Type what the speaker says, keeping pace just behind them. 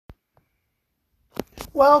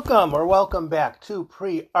Welcome back to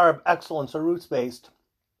Pre-Arb Excellence, a roots-based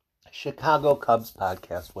Chicago Cubs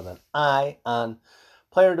podcast with an eye on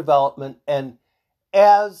player development. And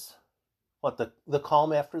as the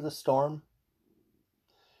calm after the storm,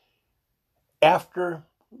 after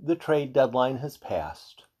the trade deadline has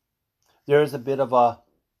passed, there is a bit of a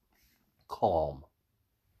calm.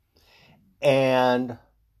 And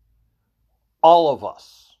all of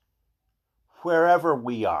us, wherever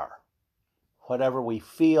we are, whatever we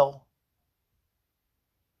feel,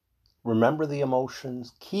 remember the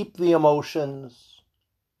emotions, keep the emotions,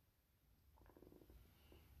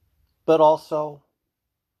 but also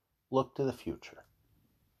look to the future.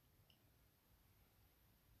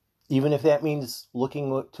 Even if that means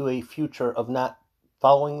looking to a future of not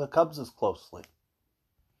following the Cubs as closely.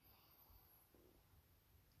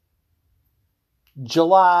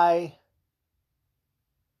 July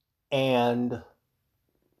and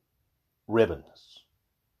ribbons.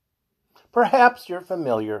 Perhaps you're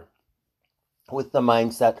familiar with the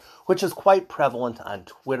mindset, which is quite prevalent on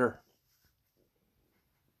Twitter,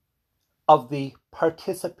 of the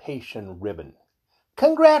participation ribbon.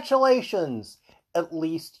 Congratulations! At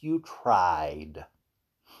least you tried.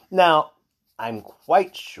 Now, I'm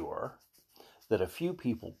quite sure that a few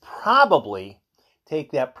people probably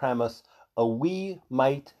take that premise a wee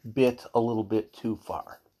mite bit a little bit too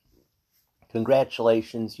far.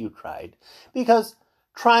 Congratulations, you tried. Because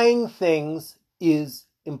trying things is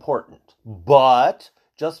important. But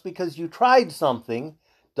just because you tried something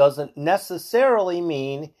doesn't necessarily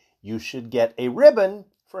mean you should get a ribbon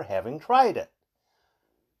for having tried it.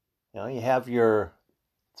 You know, you have your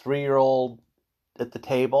 3-year-old at the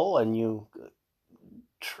table and you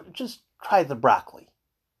just try the broccoli.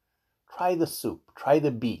 Try the soup. Try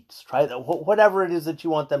the beets. Try whatever it is that you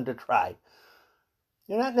want them to try.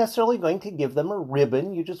 You're not necessarily going to give them a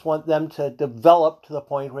ribbon. You just want them to develop to the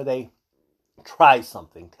point where they try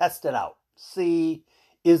something, test it out, see,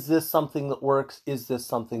 is this something that works? Is this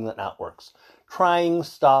something that not works? Trying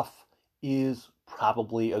stuff is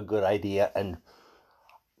probably a good idea, and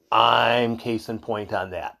I'm case in point on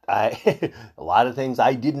that. A lot of things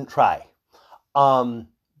I didn't try.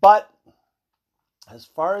 But as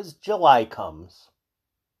far as July comes,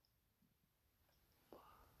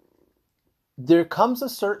 there comes a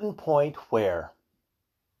certain point where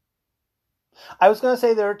I was going to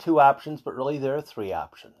say there are 2 options, but really there are 3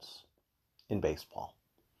 options in baseball.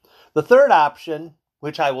 The third option,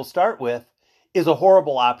 which I will start with, is a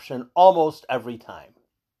horrible option almost every time.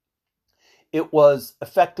 It was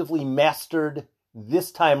effectively mastered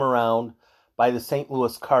this time around by the St.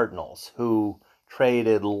 Louis Cardinals, who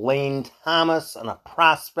traded Lane Thomas and a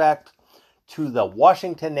prospect to the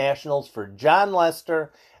Washington Nationals for Jon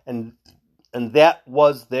Lester, and that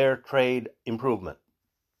was their trade improvement.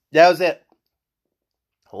 That was it.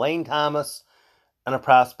 Lane Thomas and a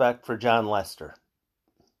prospect for Jon Lester.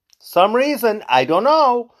 Some reason, I don't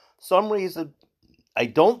know, I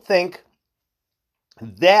don't think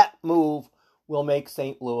that move will make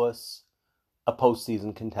St. Louis a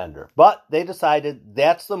postseason contender. But they decided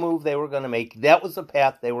that's the move they were going to make. That was the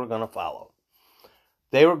path they were going to follow.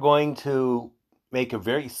 They were going to make a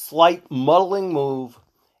very slight muddling move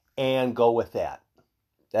and go with that.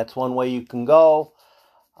 That's one way you can go.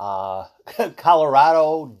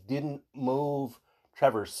 Colorado didn't move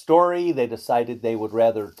Trevor Story. They decided they would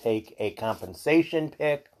rather take a compensation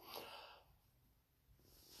pick.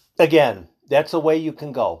 Again, that's a way you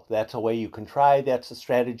can go. That's a way you can try. That's a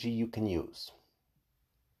strategy you can use.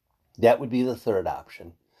 That would be the third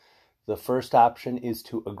option. The first option is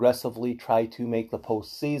to aggressively try to make the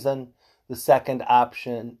postseason. The second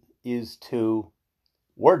option is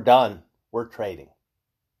we're done. We're trading.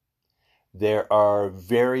 There are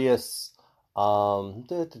various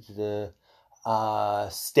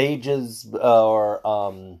stages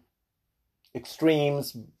or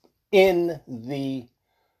extremes in the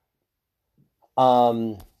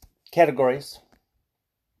categories.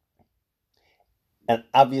 And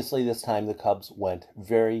obviously this time the Cubs went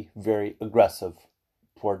very, very aggressive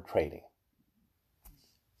toward trading.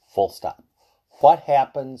 Full stop. What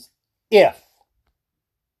happens if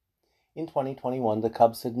in 2021 the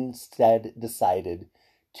Cubs had instead decided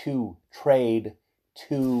to trade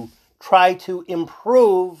to try to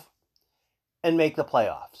improve and make the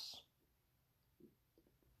playoffs?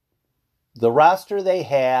 The roster they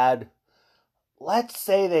had, let's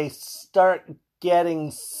say they start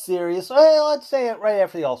getting serious. Well, let's say it right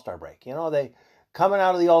after the All-Star break. You know, they coming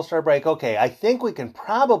out of the All-Star break. Okay, I think we can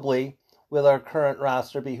probably, with our current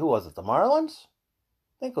roster, be, who was it, the Marlins?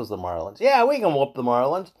 I think it was the Marlins. Yeah, we can whoop the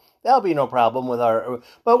Marlins. That'll be no problem with our...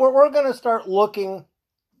 But we're going to start looking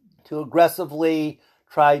to aggressively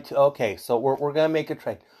try to... Okay, so we're going to make a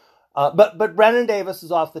trade. But Brennan Davis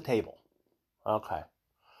is off the table. Okay.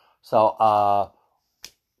 So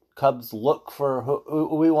Cubs look for...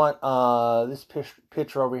 Who we want this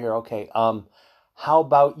pitcher over here. Okay. How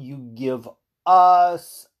about you give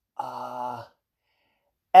us Ed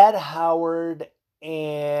Howard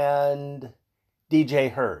and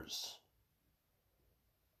DJ Hers?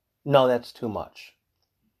 No, that's too much.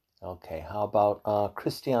 Okay, how about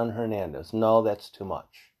Christian Hernandez? No, that's too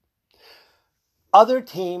much. Other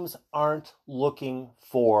teams aren't looking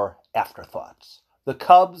for afterthoughts. The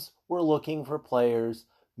Cubs were looking for players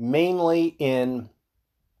mainly in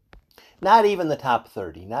not even the top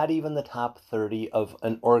 30, not even the top 30 of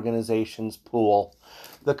an organization's pool.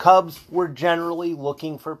 The Cubs were generally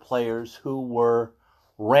looking for players who were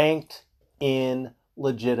ranked in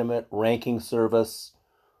legitimate ranking service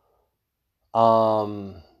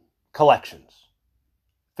collections.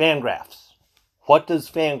 Fangraphs. What does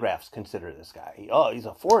Fangraphs consider this guy? Oh, he's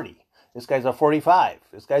a 40. This guy's a 45.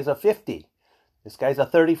 This guy's a 50. This guy's a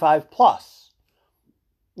 35 plus.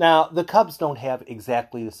 Now, the Cubs don't have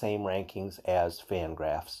exactly the same rankings as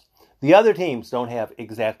Fangraphs. The other teams don't have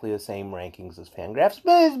exactly the same rankings as Fangraphs,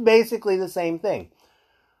 but it's basically the same thing.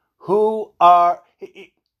 Who are...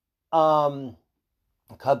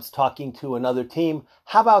 Cubs talking to another team.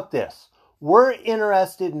 How about this? We're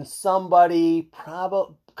interested in somebody,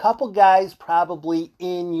 couple guys probably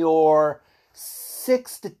in your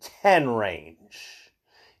 6 to 10 range.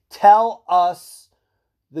 Tell us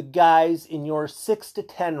the guys in your 6 to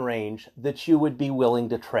 10 range that you would be willing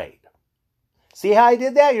to trade. See how I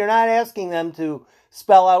did that? You're not asking them to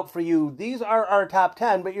spell out for you, these are our top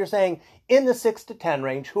 10, but you're saying in the 6 to 10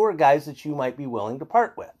 range, who are guys that you might be willing to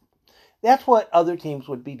part with? That's what other teams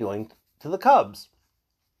would be doing to the Cubs.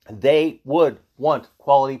 They would want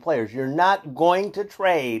quality players. You're not going to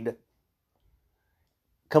trade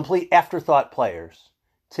complete afterthought players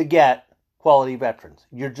to get quality veterans.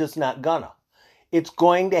 You're just not gonna. It's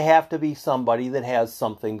going to have to be somebody that has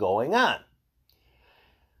something going on.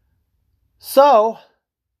 So,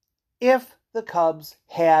 if the Cubs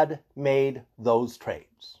had made those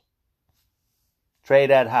trades, trade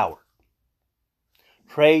Ed Howard,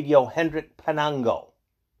 trade Yohendrick Pinango,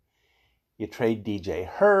 you trade DJ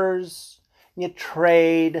Hers, you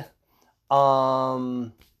trade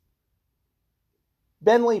Ben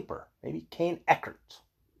Leeper, maybe Kane Eckert,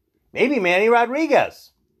 maybe Manny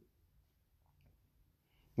Rodriguez.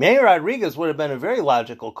 Manny Rodriguez would have been a very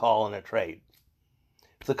logical call in a trade.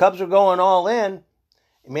 If the Cubs are going all in,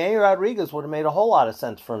 Manny Rodriguez would have made a whole lot of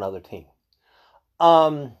sense for another team.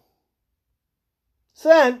 So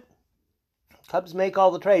then, Cubs make all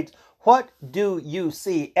the trades. What do you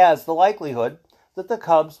see as the likelihood that the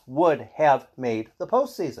Cubs would have made the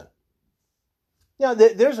postseason? You know,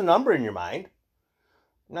 there's a number in your mind.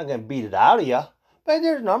 I'm not going to beat it out of you, but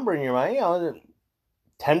there's a number in your mind. You know,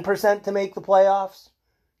 10% to make the playoffs,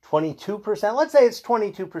 22%. Let's say it's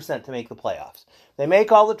 22% to make the playoffs. They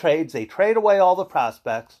make all the trades. They trade away all the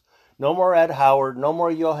prospects. No more Ed Howard. No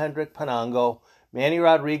more Yohendrick Pinango. Manny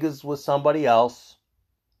Rodriguez was somebody else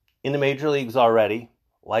in the major leagues already,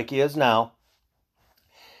 like he is now.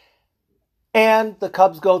 And the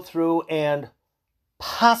Cubs go through and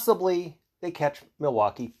possibly they catch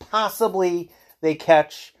Milwaukee. Possibly they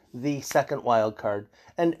catch the second wild card.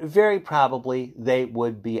 And very probably they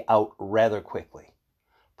would be out rather quickly.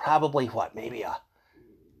 Probably what? Maybe a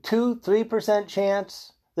 2-3%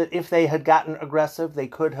 chance that if they had gotten aggressive, they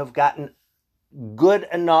could have gotten good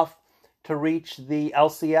enough to reach the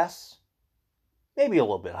LCS. Maybe a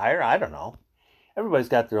little bit higher. I don't know. Everybody's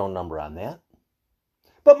got their own number on that.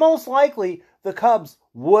 But most likely, the Cubs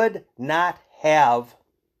would not have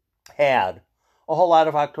had a whole lot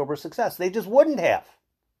of October success. They just wouldn't have.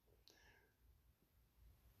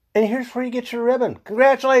 And here's where you get your ribbon.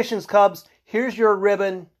 Congratulations, Cubs. Here's your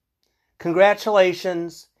ribbon.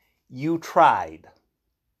 Congratulations. You tried.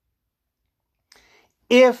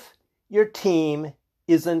 If your team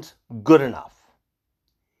isn't good enough,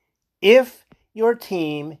 if your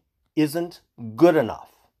team isn't good enough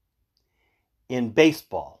in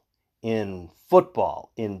baseball, in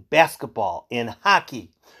football, in basketball, in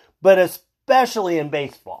hockey, but especially in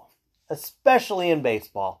baseball,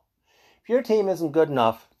 if your team isn't good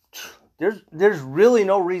enough, there's really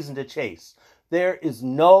no reason to chase. There is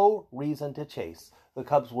no reason to chase. The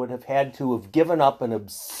Cubs would have had to have given up an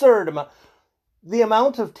absurd amount. The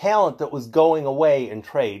amount of talent that was going away in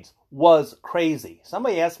trades was crazy.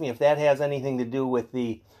 Somebody asked me if that has anything to do with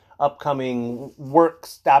the upcoming work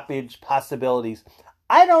stoppage possibilities.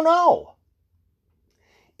 I don't know.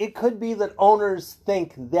 It could be that owners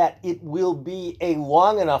think that it will be a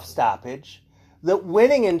long enough stoppage that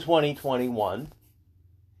winning in 2021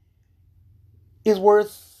 is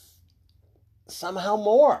worth somehow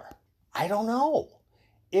more. I don't know.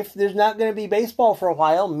 If there's not going to be baseball for a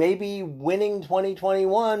while, maybe winning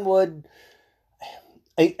 2021 would...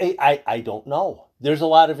 I don't know. There's a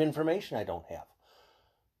lot of information I don't have.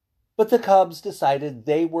 But the Cubs decided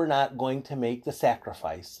they were not going to make the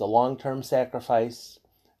sacrifice, the long-term sacrifice,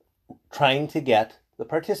 trying to get the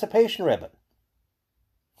participation ribbon.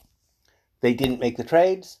 They didn't make the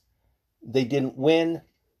trades. They didn't win.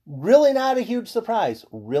 Really not a huge surprise.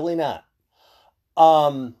 Really not.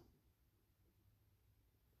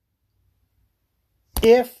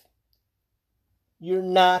 If you're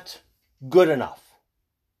not good enough,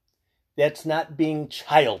 that's not being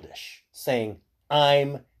childish, saying,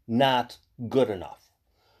 I'm not good enough.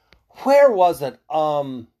 Where was it?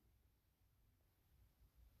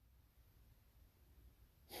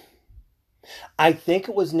 I think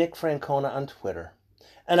it was Nick Francona on Twitter.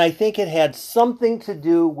 And I think it had something to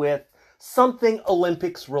do with something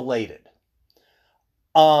Olympics related.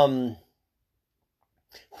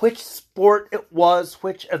 Which sport it was,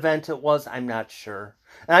 which event it was, I'm not sure.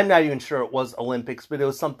 And I'm not even sure it was Olympics, but it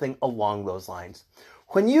was something along those lines.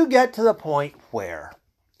 When you get to the point where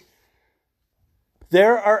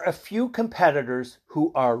there are a few competitors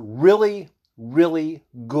who are really, really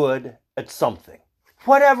good at something,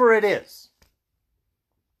 whatever it is,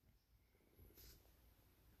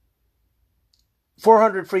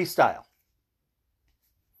 400 freestyle,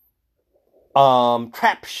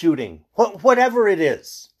 trap shooting, whatever it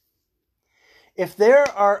is. If there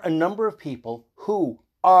are a number of people who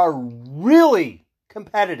are really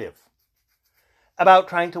competitive about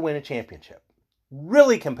trying to win a championship,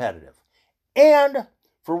 really competitive, and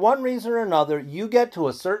for one reason or another, you get to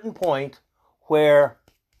a certain point where,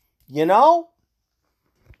 you know,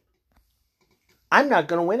 I'm not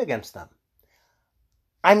going to win against them.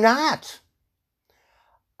 I'm not.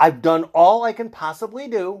 I've done all I can possibly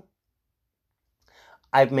do.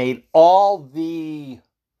 I've made all the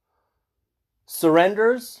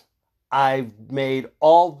surrenders. I've made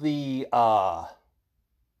all the...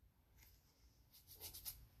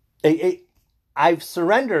 I've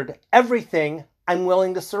surrendered everything I'm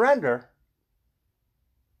willing to surrender.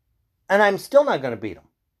 And I'm still not going to beat them.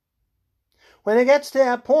 When it gets to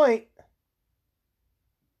that point,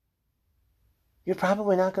 you're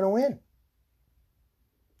probably not going to win.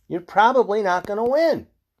 You're probably not going to win.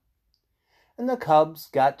 And the Cubs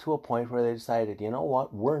got to a point where they decided, you know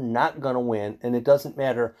what, we're not going to win. And it doesn't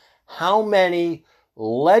matter how many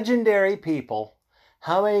legendary people,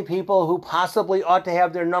 how many people who possibly ought to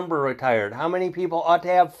have their number retired, how many people ought to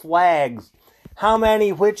have flags, how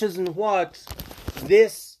many whiches and whats,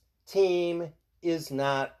 this team is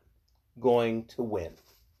not going to win.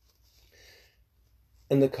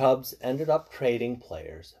 And the Cubs ended up trading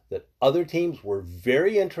players that other teams were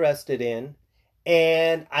very interested in.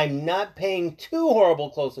 And I'm not paying too horrible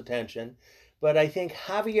close attention, but I think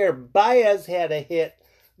Javier Baez had a hit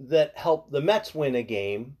that helped the Mets win a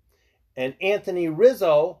game. And Anthony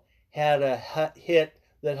Rizzo had a hit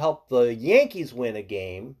that helped the Yankees win a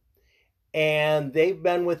game. And they've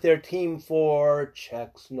been with their team for,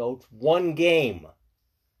 checks, notes, 1 game.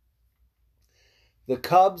 The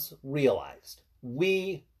Cubs realized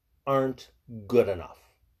we aren't good enough.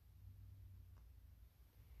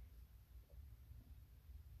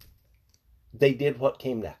 They did what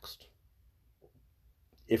came next.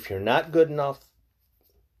 If you're not good enough,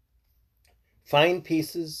 find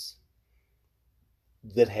pieces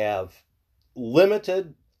that have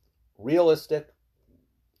limited, realistic,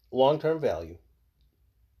 long-term value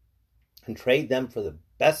and trade them for the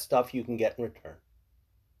best stuff you can get in return.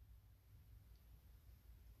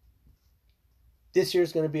 This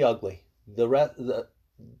year's going to be ugly. The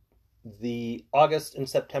August and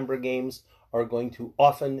September games are going to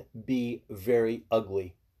often be very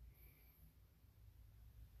ugly.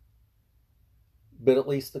 But at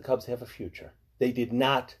least the Cubs have a future. They did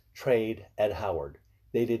not trade Ed Howard.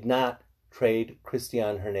 They did not trade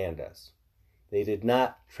Cristian Hernandez. They did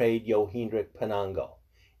not trade Yohendrick Pinango.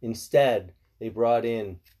 Instead, they brought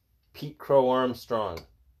in Pete Crow Armstrong.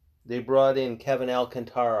 They brought in Kevin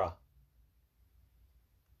Alcantara.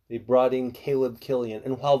 They brought in Caleb Killian.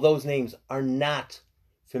 And while those names are not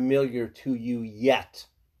familiar to you yet,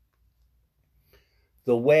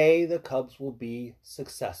 the way the Cubs will be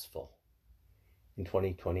successful in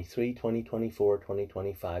 2023, 2024,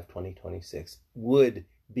 2025, 2026 would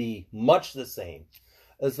be much the same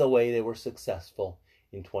as the way they were successful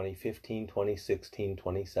in 2015, 2016,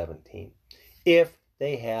 2017. If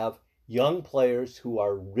they have young players who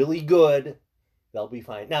are really good, they'll be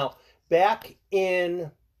fine. Now, back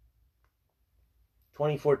in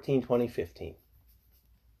 2014, 2015.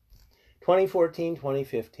 2014,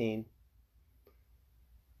 2015,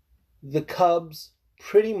 the Cubs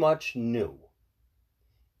pretty much knew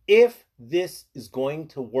if this is going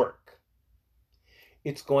to work,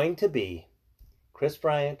 it's going to be Kris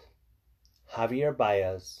Bryant, Javier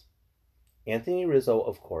Baez, Anthony Rizzo,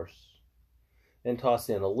 of course, and toss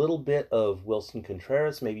in a little bit of Wilson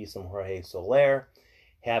Contreras, maybe some Jorge Soler,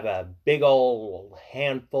 have a big old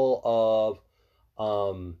handful of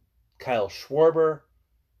Kyle Schwarber.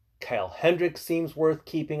 Kyle Hendricks seems worth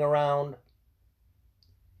keeping around.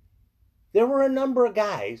 There were a number of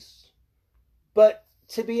guys, but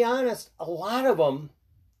to be honest, a lot of them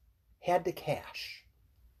had to cash.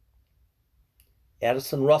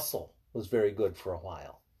 Addison Russell was very good for a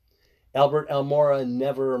while. Albert Almora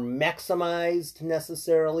never maximized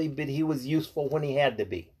necessarily, but he was useful when he had to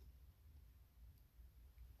be.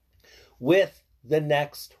 With the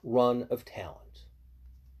next run of talent.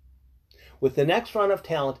 With the next run of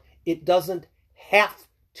talent, it doesn't have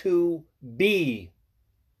to be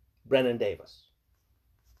Brennen Davis.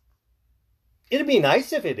 It'd be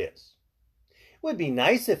nice if it is. It would be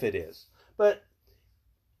nice if it is. But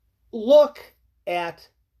look at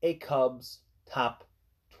a Cubs top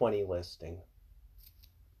 20 listing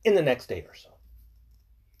in the next day or so.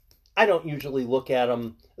 I don't usually look at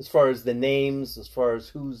them as far as the names, as far as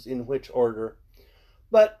who's in which order.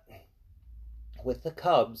 But with the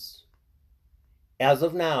Cubs, as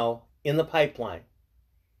of now, in the pipeline,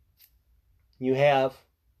 you have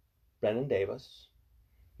Brennen Davis,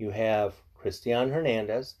 you have Cristian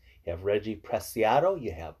Hernandez, you have Reggie Preciado,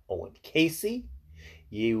 you have Owen Casey,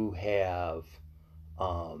 you have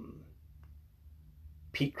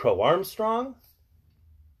Pete Crow Armstrong,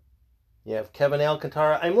 you have Kevin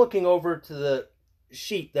Alcantara. I'm looking over to the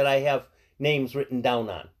sheet that I have names written down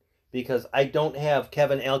on because I don't have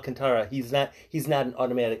Kevin Alcantara. He's not an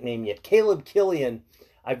automatic name yet. Caleb Killian,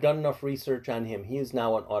 I've done enough research on him. He is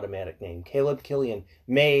now an automatic name. Caleb Killian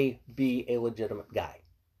may be a legitimate guy.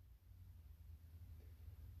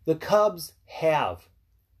 The Cubs have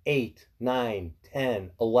 8, 9,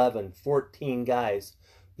 10, 11, 14 guys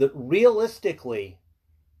that realistically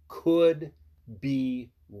could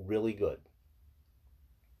be really good.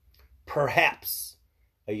 Perhaps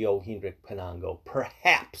a Yohendrick Pinango.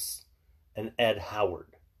 Perhaps an Ed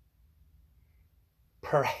Howard.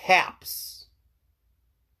 Perhaps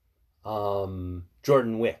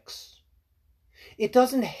Jordan Wicks. It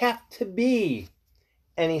doesn't have to be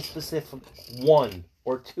any specific one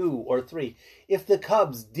or two or three. If the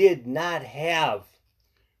Cubs did not have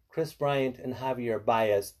Kris Bryant and Javier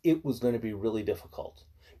Baez, it was going to be really difficult.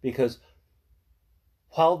 Because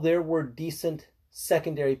while there were decent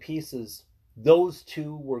secondary pieces, those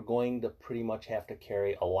two were going to pretty much have to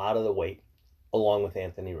carry a lot of the weight along with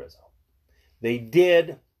Anthony Rizzo. They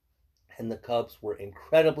did, and the Cubs were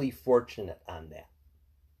incredibly fortunate on that.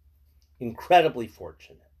 Incredibly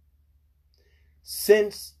fortunate.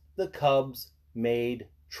 Since the Cubs made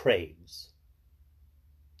trades,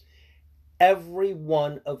 every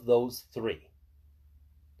one of those three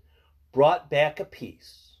brought back a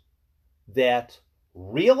piece that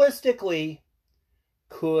realistically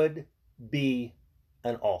could be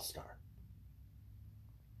an all-star.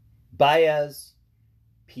 Baez,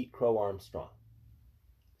 Pete Crow Armstrong.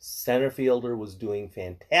 Center fielder was doing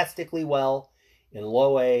fantastically well in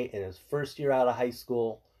low A in his first year out of high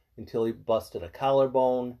school until he busted a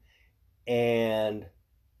collarbone, and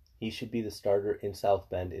he should be the starter in South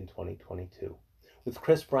Bend in 2022. With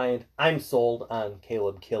Kris Bryant, I'm sold on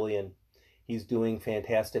Caleb Killian. He's doing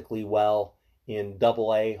fantastically well in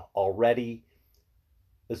Double A already.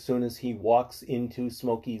 As soon as he walks into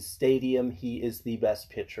Smokies Stadium, he is the best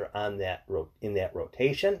pitcher on in that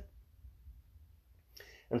rotation.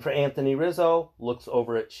 And for Anthony Rizzo, looks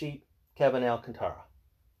over at sheet, Kevin Alcantara.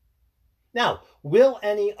 Now, will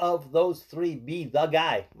any of those three be the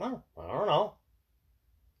guy? Well, I don't know.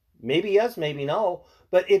 Maybe yes, maybe no.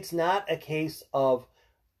 But it's not a case of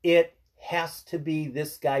it has to be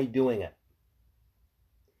this guy doing it.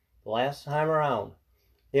 The last time around,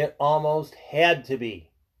 it almost had to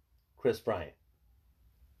be Kris Bryant.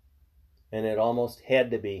 And it almost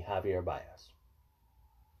had to be Javier Baez.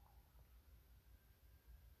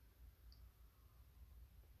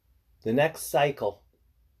 The next cycle,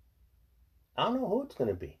 I don't know who it's going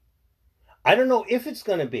to be. I don't know if it's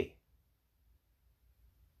going to be.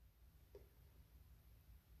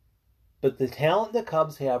 But the talent the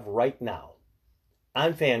Cubs have right now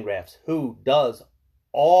on Fangraphs, who does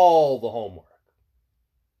all the homework,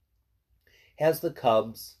 has the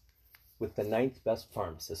Cubs with the 9th best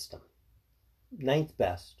farm system. 9th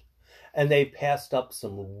best. And they passed up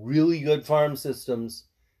some really good farm systems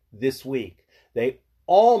this week. They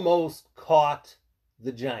almost caught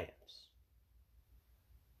the Giants.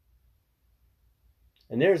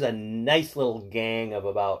 And there's a nice little gang of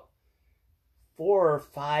about 4 or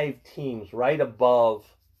 5 teams right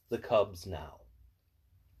above the Cubs now.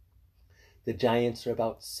 The Giants are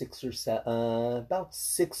about 6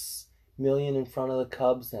 million in front of the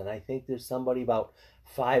Cubs, and I think there's somebody about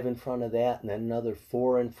 5 in front of that, and then another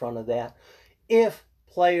 4 in front of that. If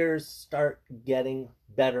players start getting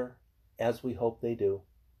better, as we hope they do,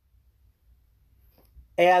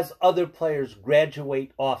 as other players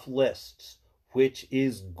graduate off lists, which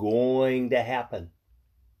is going to happen,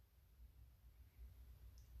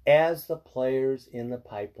 as the players in the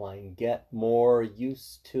pipeline get more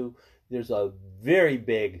used to, there's a very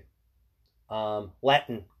big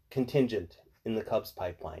Latin contingent in the Cubs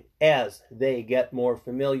pipeline. As they get more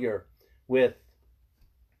familiar with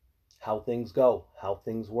how things go, how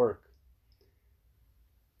things work,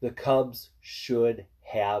 the Cubs should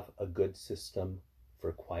have a good system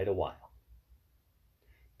for quite a while.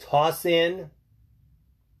 Toss in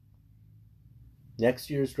next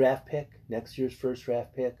year's draft pick, next year's first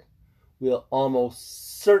draft pick, will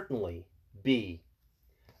almost certainly be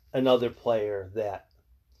another player that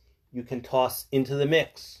you can toss into the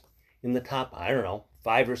mix in the top,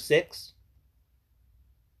 5 or 6.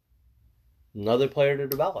 Another player to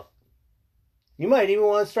develop. You might even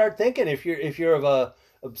want to start thinking, if you're of a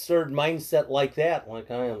absurd mindset like that,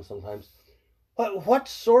 like I am sometimes, what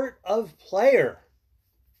sort of player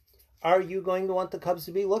are you going to want the Cubs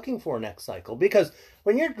to be looking for next cycle? Because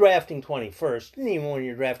when you're drafting 21st, and even when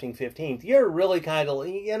you're drafting 15th, you're really kind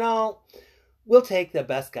of, we'll take the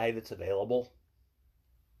best guy that's available.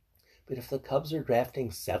 But if the Cubs are drafting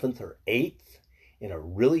 7th or 8th in a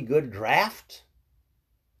really good draft,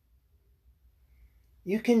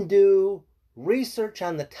 you can do research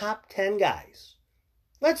on the top 10 guys.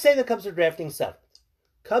 Let's say the Cubs are drafting 7th.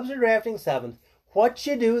 Cubs are drafting 7th. What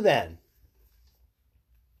you do then?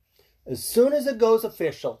 As soon as it goes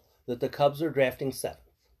official that the Cubs are drafting 7th,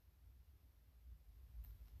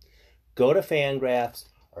 go to Fangraphs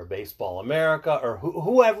or Baseball America or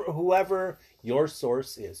whoever your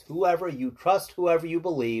source is, whoever you trust, whoever you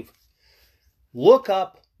believe, look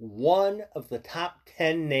up one of the top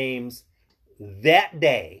 10 names that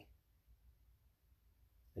day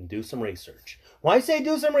and do some research. When I say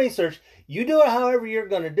do some research, you do it however you're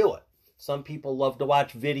going to do it. Some people love to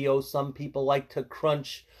watch videos. Some people like to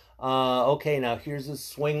crunch. Okay, now here's his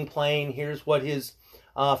swing plane. Here's what his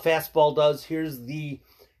fastball does. Here's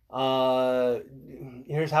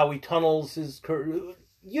how he tunnels his curve.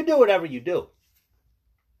 You do whatever you do.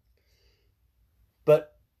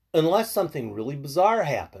 But unless something really bizarre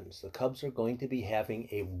happens, the Cubs are going to be having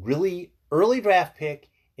a really early draft pick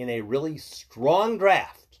in a really strong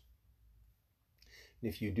draft.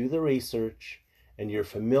 And if you do the research and you're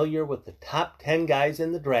familiar with the top 10 guys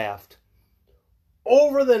in the draft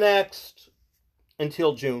over the next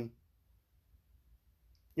until June,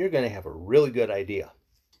 you're going to have a really good idea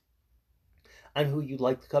on who you'd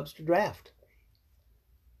like the Cubs to draft.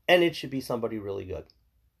 And it should be somebody really good.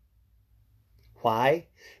 Why?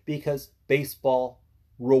 Because baseball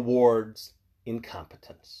rewards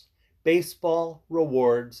incompetence. Baseball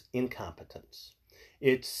rewards incompetence.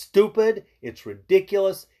 It's stupid, it's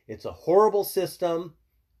ridiculous, it's a horrible system,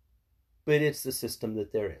 but it's the system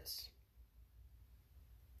that there is.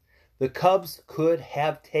 The Cubs could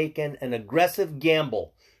have taken an aggressive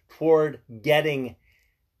gamble toward getting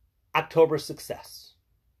October success.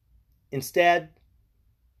 Instead,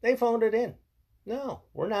 they phoned it in. No,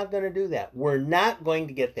 we're not going to do that. We're not going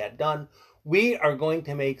to get that done. We are going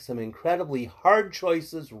to make some incredibly hard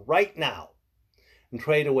choices right now and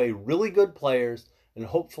trade away really good players and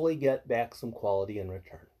hopefully get back some quality in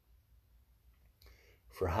return.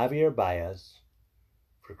 For Javier Baez,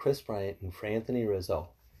 for Kris Bryant, and for Anthony Rizzo,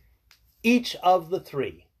 each of the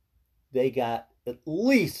three, they got at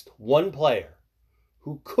least one player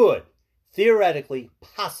who could theoretically,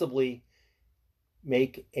 possibly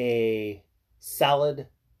make a solid,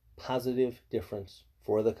 positive difference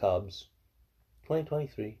for the Cubs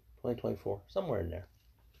 2023, 2024, somewhere in there.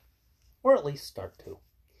 Or at least start to.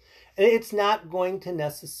 And it's not going to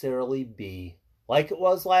necessarily be like it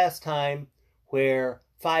was last time, where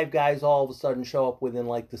 5 guys all of a sudden show up within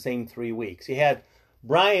like the same 3 weeks. You had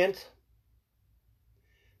Bryant,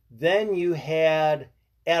 then you had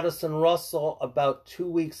Addison Russell about 2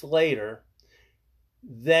 weeks later,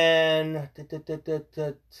 then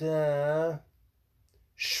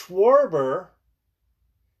Schwarber,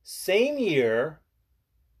 same year,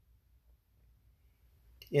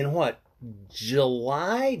 in what,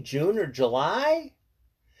 June or July.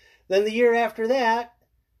 Then the year after that,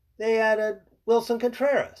 they added Wilson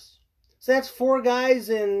Contreras. So that's 4 guys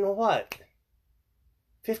in what?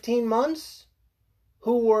 15 months?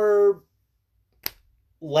 Who were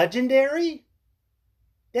legendary?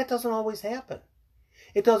 That doesn't always happen.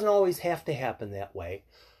 It doesn't always have to happen that way.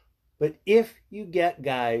 But if you get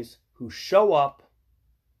guys who show up,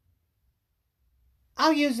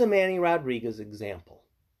 I'll use the Manny Rodriguez example.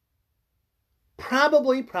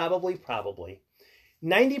 Probably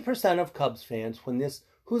 90% of Cubs fans,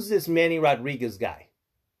 who's this Manny Rodriguez guy?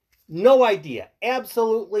 No idea.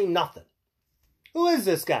 Absolutely nothing. Who is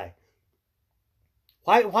this guy?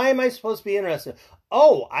 Why am I supposed to be interested?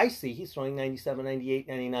 Oh, I see. He's throwing 97, 98,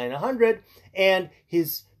 99, 100, and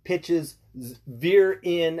his pitches veer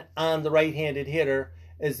in on the right-handed hitter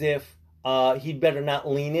as if he'd better not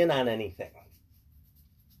lean in on anything.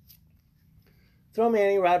 Throw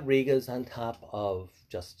Manny Rodriguez on top of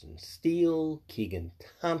Justin Steele, Keegan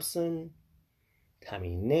Thompson,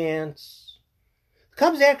 Tommy Nance. The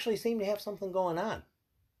Cubs actually seem to have something going on.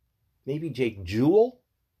 Maybe Jake Jewell?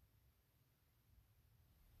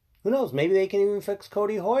 Who knows? Maybe they can even fix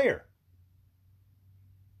Cody Hoyer.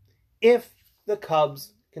 If the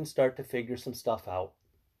Cubs can start to figure some stuff out,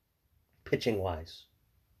 pitching-wise.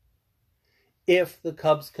 If the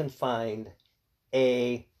Cubs can find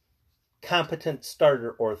a competent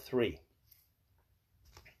starter or 3.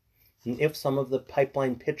 And if some of the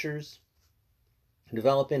pipeline pitchers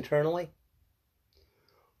develop internally,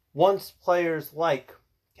 once players like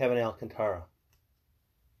Kevin Alcantara,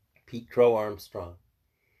 Pete Crow Armstrong,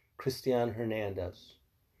 Christian Hernandez,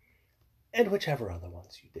 and whichever other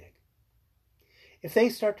ones you dig, if they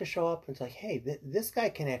start to show up and it's like, hey, this guy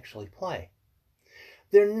can actually play.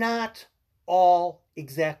 They're not all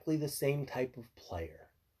exactly the same type of player.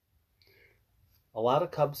 A lot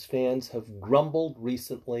of Cubs fans have grumbled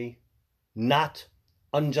recently, not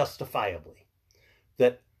unjustifiably,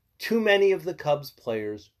 that too many of the Cubs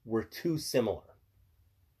players were too similar.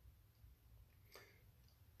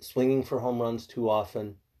 Swinging for home runs too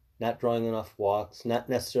often, not drawing enough walks, not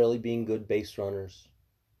necessarily being good base runners.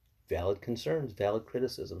 Valid concerns, valid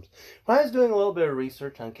criticisms. When I was doing a little bit of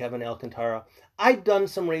research on Kevin Alcantara, I'd done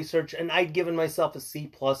some research and I'd given myself a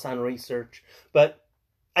C+ on research, but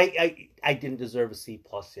I didn't deserve a C+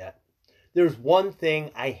 yet. There's one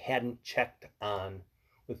thing I hadn't checked on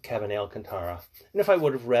with Kevin Alcantara. And if I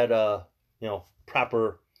would have read a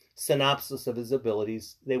proper synopsis of his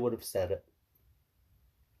abilities, they would have said it.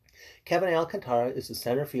 Kevin Alcantara is a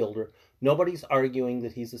center fielder. Nobody's arguing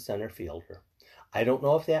that he's a center fielder. I don't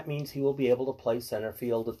know if that means he will be able to play center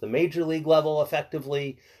field at the major league level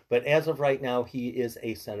effectively, but as of right now, he is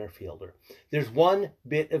a center fielder. There's one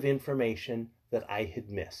bit of information that I had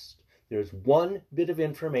missed. There's one bit of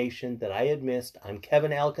information that I had missed on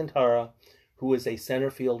Kevin Alcantara, who is a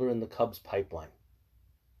center fielder in the Cubs pipeline.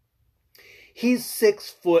 He's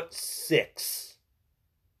 6'6".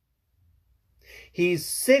 He's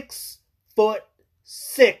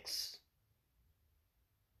 6'6",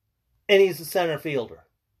 and he's a center fielder.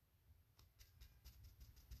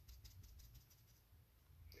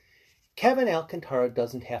 Kevin Alcantara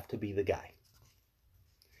doesn't have to be the guy.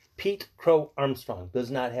 Pete Crow Armstrong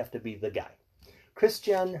does not have to be the guy.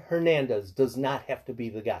 Christian Hernandez does not have to be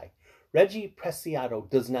the guy. Reggie Preciado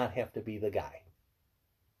does not have to be the guy.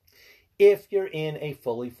 If you're in a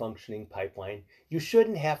fully functioning pipeline, you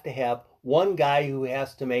shouldn't have to have one guy who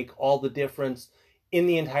has to make all the difference in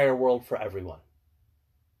the entire world for everyone.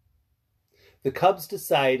 The Cubs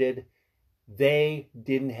decided they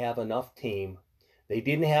didn't have enough team. They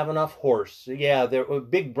didn't have enough horse. Yeah,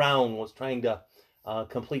 Big Brown was trying to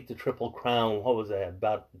complete the Triple Crown. What was that?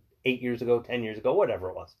 About 8 years ago, 10 years ago,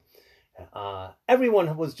 whatever it was.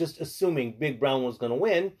 Everyone was just assuming Big Brown was going to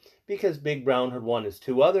win because Big Brown had won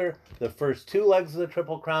the first 2 legs of the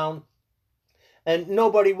Triple Crown. And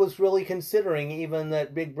nobody was really considering even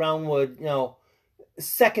that Big Brown would,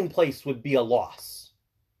 second place would be a loss.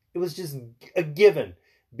 It was just a given.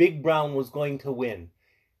 Big Brown was going to win.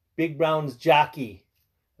 Big Brown's jockey,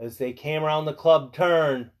 as they came around the club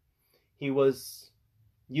turn, he was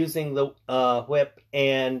using the whip,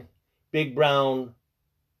 and Big Brown,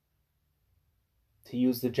 to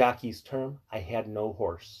use the jockey's term, I had no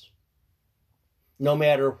horse. No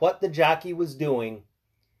matter what the jockey was doing,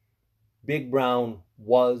 Big Brown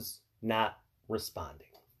was not responding.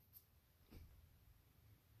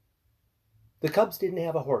 The Cubs didn't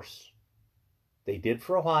have a horse. They did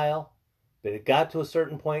for a while, but it got to a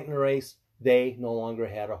certain point in the race, they no longer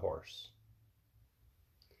had a horse.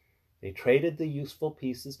 They traded the useful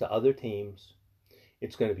pieces to other teams.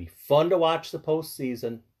 It's going to be fun to watch the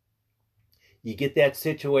postseason. you get that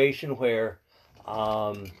situation where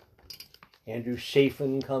Andrew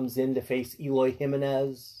Chafin comes in to face Eloy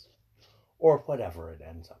Jimenez, or whatever it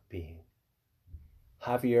ends up being.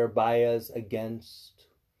 Javier Baez against,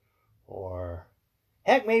 or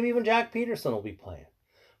heck, maybe even Jack Peterson will be playing.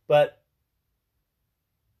 But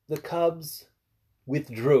the Cubs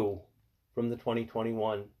withdrew from the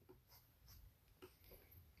 2021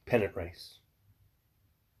 pennant race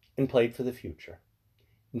and played for the future.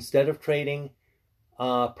 Instead of trading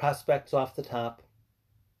prospects off the top,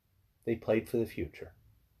 they played for the future.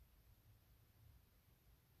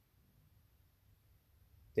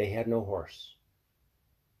 They had no horse.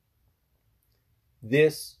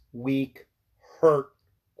 This week hurt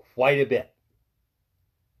quite a bit,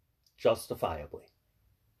 justifiably.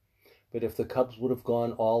 But if the Cubs would have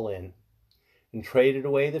gone all in and traded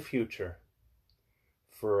away the future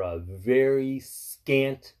for a very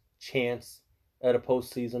scant chance at a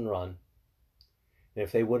postseason run, and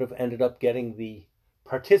if they would have ended up getting the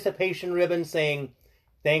participation ribbon saying,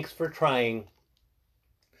 thanks for trying,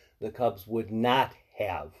 the Cubs would not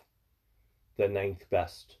have the 9th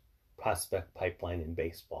best prospect pipeline in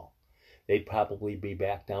baseball. They'd probably be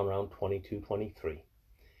back down around 22, 23.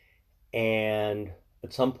 And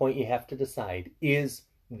at some point you have to decide, is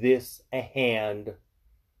this a hand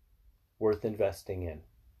worth investing in?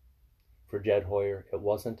 For Jed Hoyer, it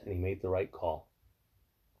wasn't, and he made the right call.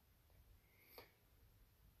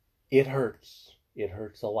 It hurts. It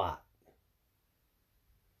hurts a lot.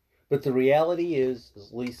 But the reality is,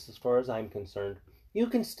 at least as far as I'm concerned, you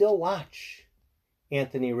can still watch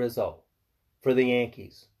Anthony Rizzo for the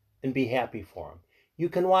Yankees and be happy for him. You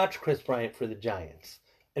can watch Chris Bryant for the Giants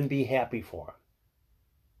and be happy for him.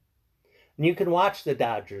 And you can watch the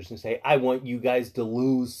Dodgers and say, I want you guys to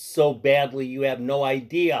lose so badly you have no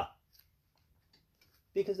idea.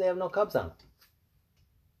 Because they have no Cubs on them.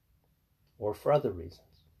 Or for other reasons.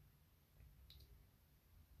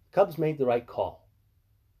 Cubs made the right call.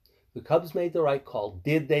 The Cubs made the right call.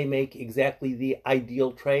 Did they make exactly the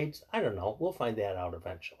ideal trades? I don't know. We'll find that out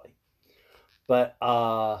eventually. But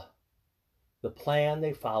the plan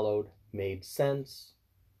they followed made sense.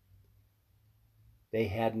 They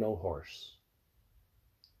had no horse.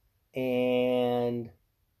 And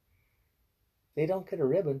they don't get a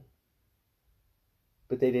ribbon.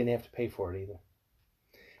 But they didn't have to pay for it either.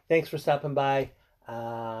 Thanks for stopping by.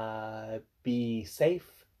 Be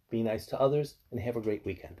safe, be nice to others, and have a great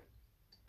weekend.